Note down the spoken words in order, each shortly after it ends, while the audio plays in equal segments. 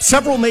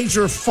Several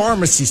major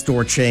pharmacy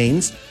store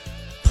chains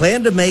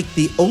plan to make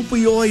the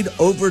opioid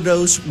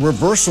overdose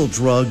reversal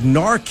drug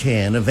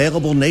Narcan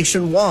available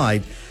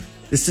nationwide.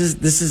 This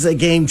is a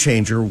game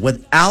changer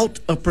without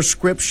a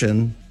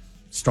prescription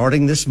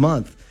starting this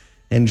month.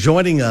 And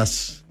joining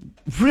us,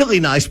 really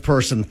nice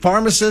person,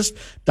 pharmacist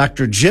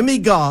Dr. Jimmy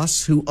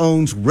Goss, who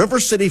owns River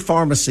City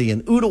Pharmacy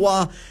in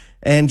Ottawa.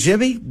 And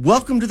Jimmy,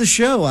 welcome to the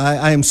show.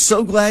 I am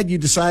so glad you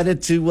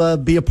decided to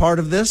be a part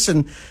of this.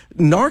 And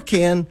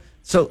Narcan.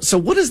 So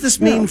what does this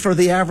mean for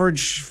the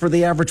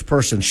average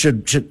person?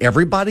 Should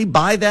everybody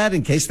buy that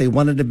in case they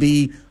wanted to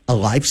be a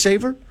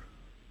lifesaver?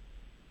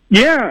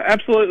 Yeah,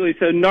 absolutely.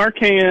 So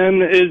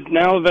Narcan is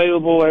now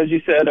available, as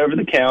you said, over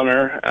the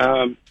counter.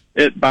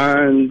 It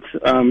binds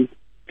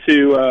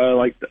to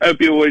like the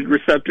opioid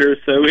receptors.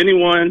 So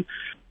anyone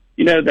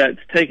that's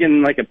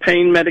taken like a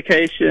pain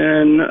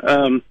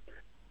medication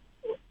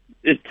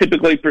is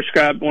typically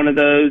prescribed one of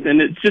those,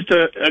 and it's just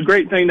a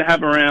great thing to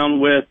have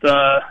around with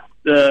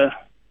the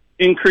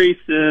increase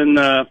in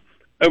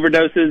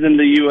overdoses in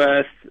the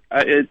U.S.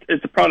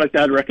 It's a product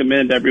I'd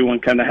recommend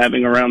everyone kind of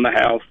having around the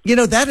house.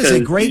 That is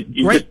a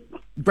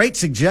great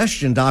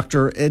suggestion,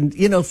 Doctor. And,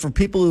 for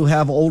people who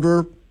have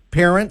older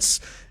parents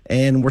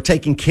and we're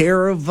taking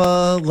care of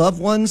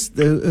loved ones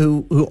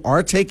who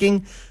are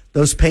taking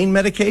those pain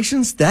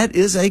medications, that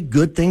is a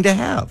good thing to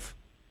have.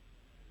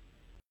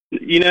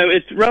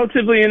 It's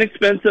relatively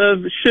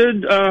inexpensive.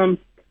 Should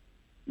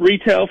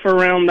retail for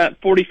around that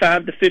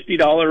 $45 to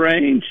 $50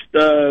 range.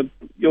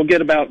 You'll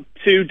get about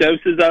 2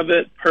 doses of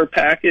it per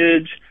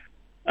package.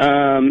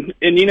 And,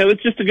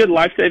 it's just a good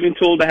life-saving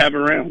tool to have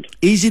around.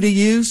 Easy to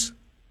use?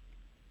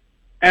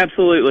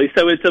 Absolutely.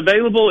 So it's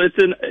available. It's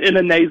in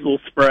a nasal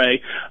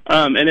spray.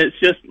 And it's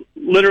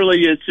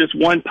just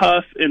one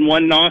puff in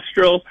one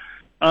nostril.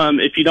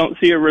 If you don't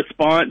see a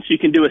response, you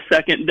can do a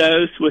second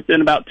dose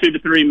within about 2 to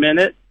 3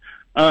 minutes.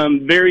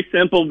 Very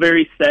simple,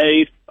 very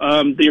safe.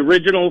 The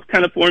original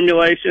kind of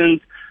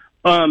formulations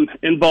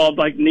involved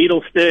like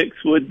needle sticks.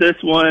 With this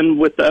one,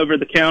 with the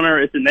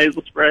over-the-counter, it's a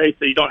nasal spray,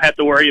 so you don't have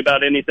to worry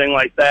about anything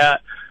like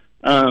that.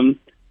 And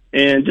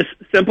just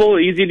simple,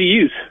 easy to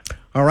use.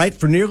 All right.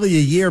 For nearly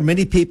a year,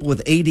 many people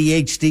with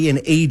ADHD and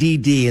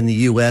ADD in the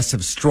U.S.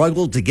 have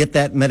struggled to get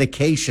that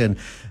medication.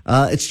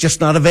 It's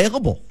just not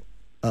available.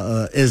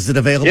 Is it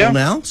available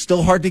now?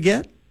 Still hard to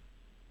get?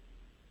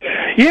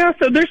 Yeah,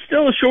 so there's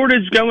still a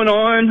shortage going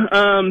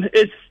on.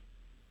 It's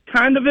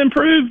kind of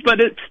improved, but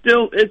it's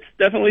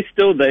definitely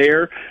still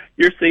there.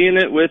 You're seeing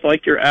it with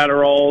like your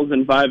Adderalls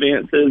and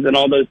Vyvances and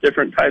all those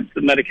different types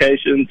of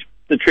medications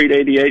to treat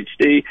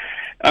ADHD.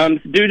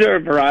 It's due to a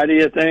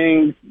variety of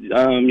things,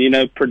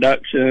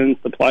 production,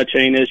 supply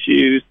chain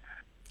issues.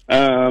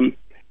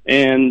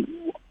 And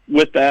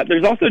with that,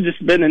 there's also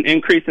just been an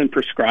increase in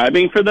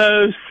prescribing for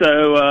those.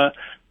 So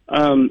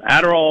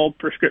Adderall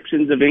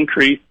prescriptions have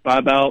increased by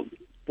about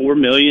 4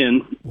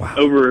 million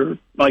over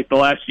like the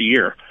last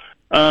year.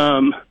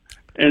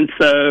 And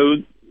so,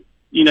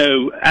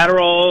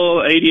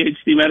 Adderall,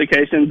 ADHD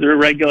medications are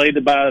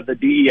regulated by the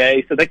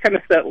DEA. So they kind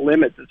of set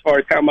limits as far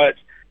as how much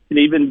can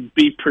even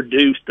be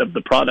produced of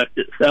the product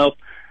itself,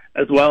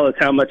 as well as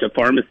how much a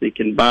pharmacy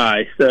can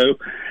buy. So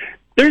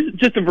there's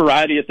just a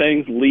variety of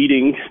things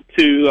leading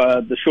to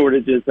the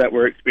shortages that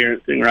we're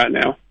experiencing right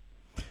now.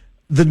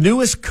 The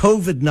newest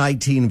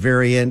COVID-19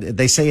 variant,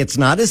 they say it's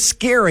not as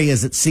scary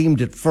as it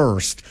seemed at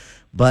first,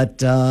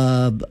 but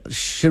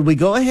should we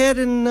go ahead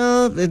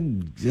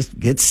and just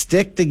get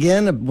sticked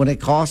again when it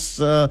comes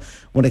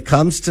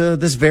to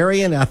this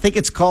variant? I think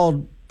it's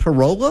called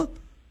Parola,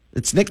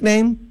 its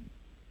nickname.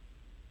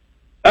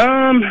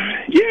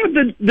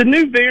 The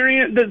new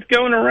variant that's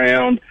going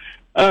around,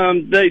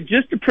 they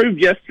just approved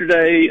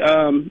yesterday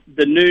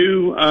the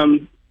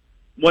new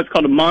what's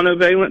called a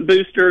monovalent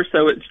booster,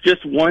 so it's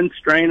just one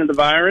strain of the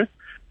virus.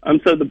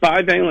 So the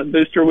bivalent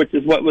booster, which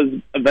is what was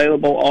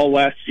available all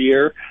last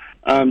year,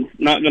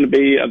 not going to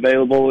be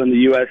available in the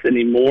U.S.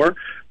 anymore.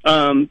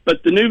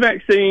 But the new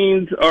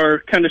vaccines are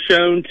kind of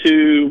shown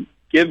to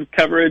give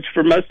coverage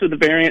for most of the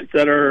variants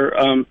that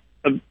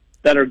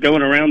are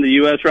going around the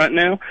U.S. right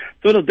now.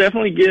 So it'll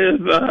definitely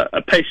give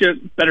a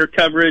patient better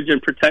coverage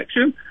and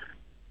protection.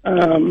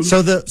 Both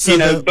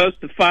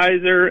the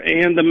Pfizer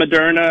and the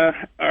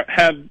Moderna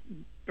have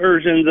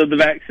versions of the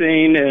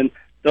vaccine, and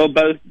they'll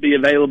both be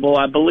available.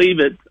 I believe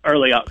it's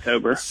early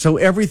October. So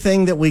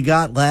everything that we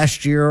got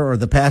last year or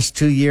the past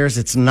 2 years,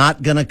 it's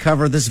not going to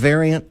cover this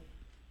variant?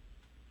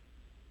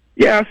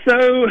 Yeah,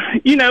 so,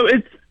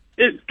 it's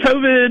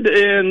COVID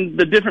and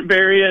the different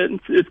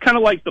variants. It's kind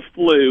of like the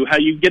flu, how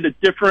you get a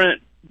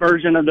different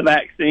version of the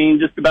vaccine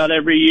just about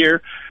every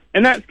year.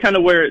 And that's kind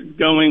of where it's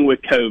going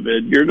with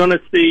COVID. You're going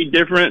to see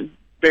different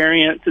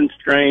variants and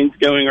strains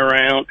going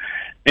around,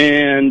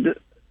 and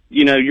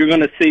you're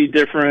going to see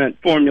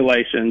different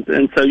formulations.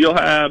 And so you'll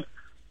have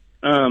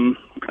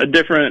a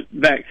different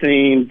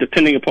vaccine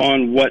depending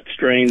upon what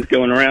strain's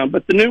going around.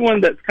 But the new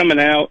one that's coming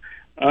out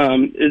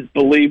is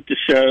believed to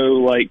show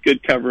like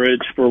good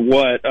coverage for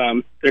what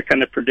they're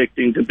kind of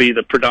predicting to be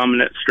the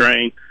predominant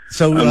strain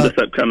this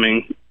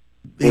upcoming.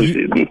 flu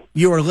season.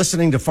 You are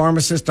listening to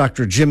pharmacist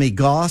Dr. Jimmy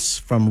Goss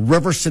from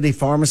River City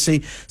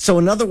Pharmacy. So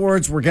in other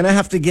words, we're going to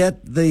have to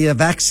get the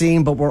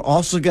vaccine, but we're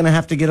also going to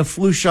have to get a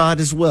flu shot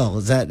as well.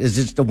 Is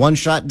it a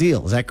one-shot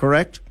deal? Is that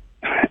correct?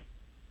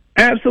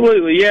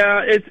 Absolutely,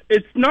 yeah.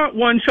 It's not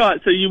one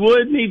shot, so you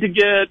would need to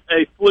get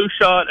a flu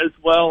shot as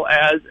well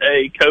as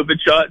a COVID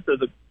shot. So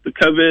the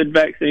COVID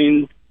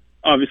vaccine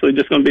obviously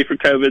just going to be for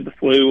COVID. The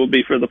flu will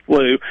be for the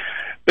flu.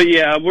 But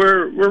yeah,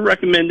 we're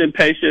recommending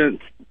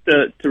patients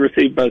to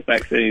receive both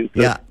vaccines.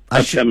 Yeah,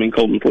 upcoming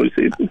cold and flu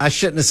season. I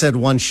shouldn't have said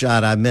one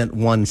shot. I meant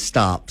one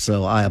stop.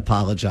 So I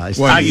apologize.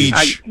 One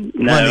each.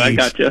 I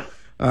gotcha.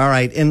 All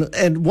right,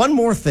 and one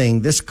more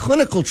thing. This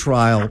clinical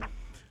trial.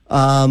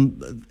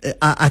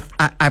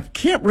 I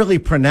can't really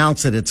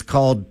pronounce it. It's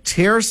called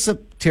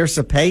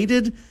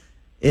Tersapated.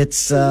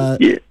 It's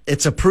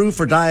approved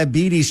for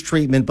diabetes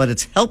treatment, but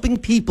it's helping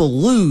people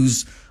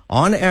lose,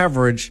 on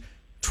average,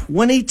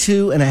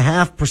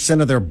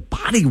 22.5% of their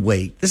body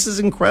weight. This is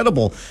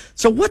incredible.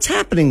 So what's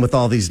happening with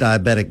all these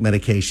diabetic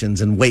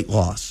medications and weight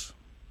loss?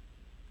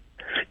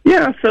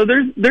 Yeah, so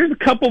there's a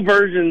couple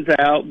versions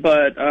out,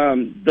 but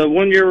the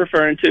one you're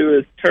referring to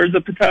is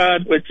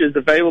Tirzepatide, which is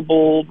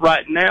available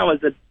right now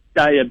as a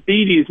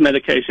diabetes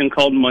medication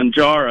called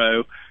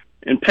Mounjaro.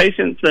 And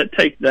patients that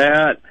take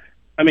that,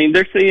 I mean,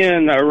 they're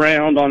seeing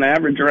on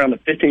average, around a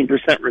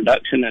 15%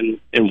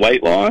 reduction in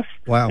weight loss.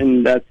 Wow.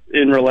 And that's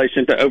in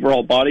relation to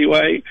overall body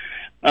weight.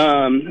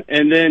 And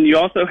then you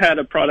also had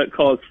a product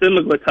called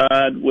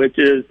Semaglutide, which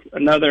is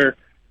another,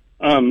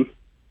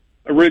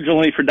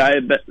 originally for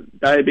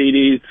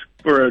diabetes,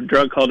 for a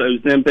drug called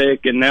Ozempic,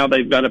 and now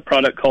they've got a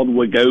product called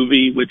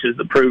Wegovy, which is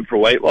approved for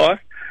weight loss.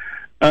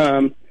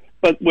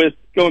 But with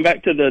going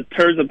back to the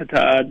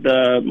Tirzepatide,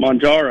 the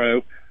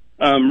Mounjaro,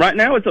 right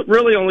now it's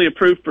really only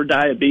approved for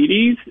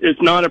diabetes. It's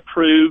not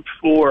approved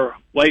for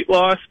weight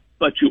loss,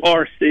 but you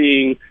are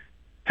seeing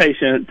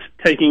patients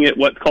taking it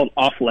what's called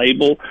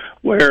off-label,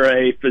 where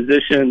a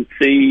physician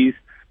sees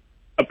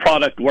a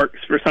product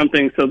works for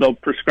something, so they'll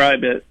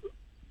prescribe it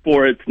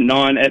for its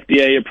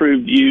non-FDA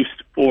approved use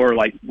for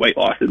like weight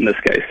loss in this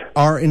case.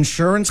 Are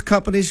insurance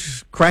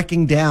companies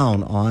cracking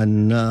down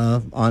on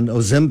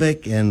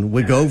Ozempic and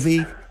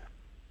Wegovy?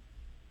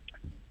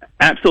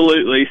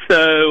 Absolutely.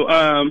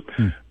 So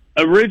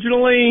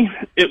originally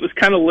it was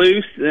kind of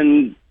loose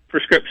and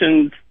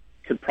prescriptions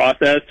could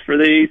process for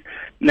these.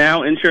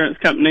 Now insurance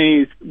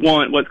companies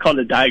want what's called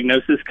a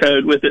diagnosis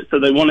code with it, so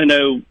they want to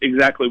know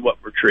exactly what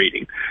we're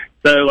treating.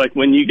 So like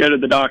when you go to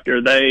the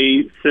doctor,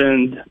 they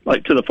send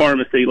like to the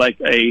pharmacy like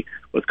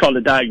what's called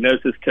a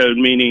diagnosis code,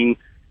 meaning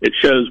it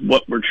shows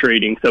what we're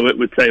treating. So it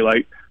would say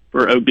like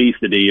for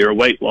obesity or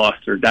weight loss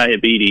or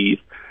diabetes.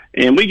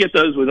 And we get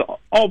those with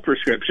all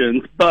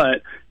prescriptions,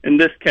 but in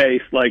this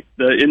case, like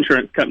the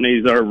insurance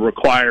companies are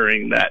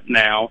requiring that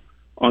now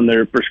on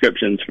their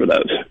prescriptions for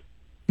those.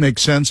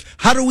 Makes sense.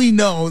 How do we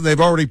know they've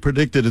already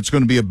predicted it's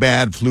going to be a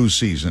bad flu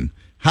season?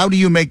 How do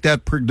you make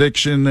that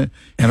prediction? And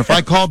if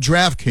I call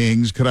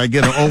DraftKings, could I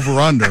get an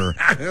over-under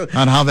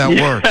on how that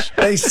works?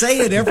 They say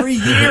it every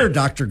year,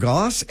 Dr.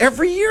 Goss.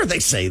 Every year they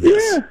say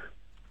this.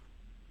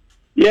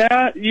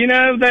 Yeah, you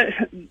know,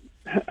 that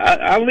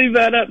I'll leave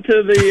that up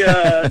to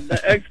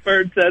the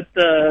experts at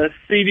the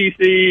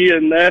CDC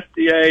and the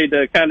FDA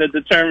to kind of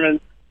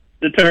determine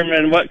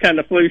what kind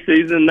of flu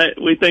season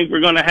that we think we're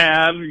going to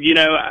have. You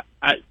know,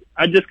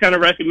 I just kind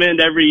of recommend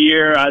every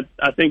year.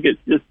 I think it's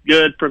just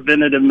good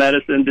preventative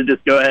medicine to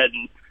just go ahead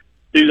and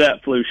do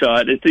that flu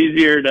shot. It's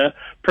easier to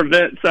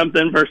prevent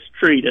something versus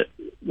treat it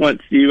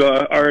once you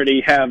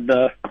already have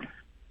the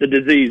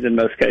disease in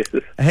most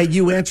cases. Hey,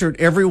 you answered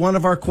every one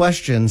of our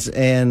questions.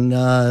 And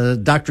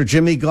Dr.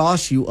 Jimmy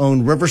Goss, you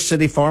own River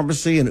City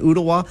Pharmacy in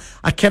Ottawa.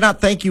 I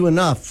cannot thank you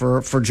enough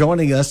for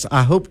joining us.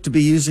 I hope to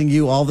be using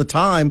you all the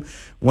time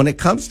when it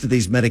comes to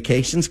these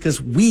medications, because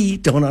we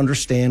don't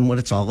understand what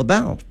it's all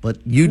about,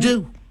 but you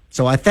do.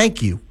 So I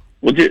thank you.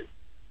 Well, Jed,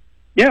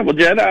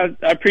 I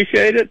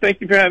appreciate it. Thank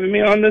you for having me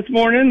on this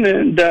morning,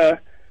 and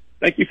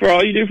thank you for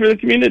all you do for the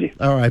community.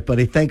 All right,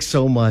 buddy. Thanks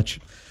so much.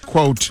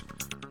 Quote,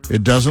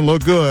 it doesn't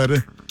look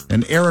good,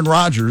 and Aaron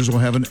Rodgers will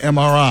have an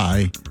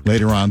MRI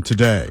later on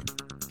today.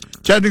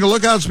 Chattanooga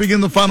Lookouts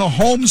begin the final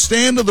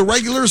homestand of the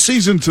regular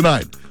season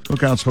tonight.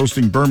 Lookouts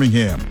hosting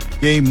Birmingham,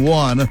 Game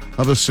 1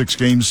 of a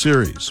 6-game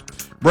series.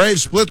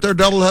 Braves split their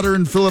doubleheader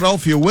in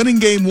Philadelphia, winning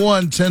Game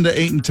 1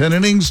 10-8 in 10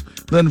 innings,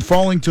 then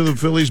falling to the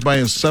Phillies by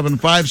a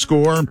 7-5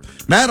 score.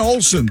 Matt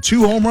Olson,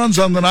 2 home runs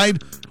on the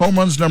night, home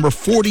runs number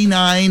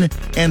 49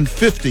 and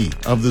 50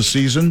 of the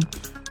season.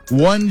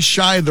 One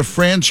shy of the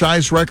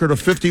franchise record of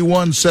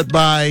 51 set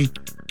by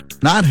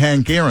not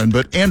Hank Aaron,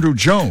 but Andrew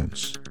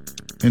Jones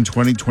in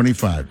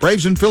 2025.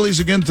 Braves and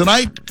Phillies again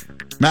tonight.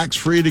 Max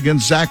Fried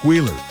against Zach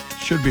Wheeler.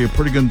 Should be a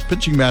pretty good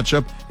pitching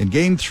matchup in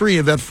Game 3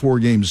 of that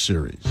 4-game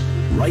series.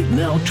 Right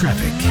now,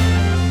 traffic.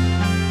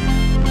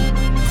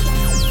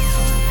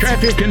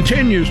 Traffic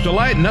continues to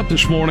lighten up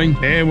this morning,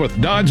 and with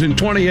Dodge and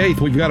 28th,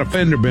 we've got a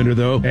fender bender,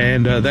 though,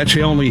 and that's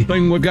the only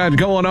thing we've got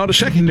going on the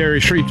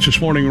secondary streets this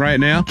morning right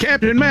now.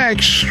 Captain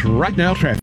Max, right now, traffic.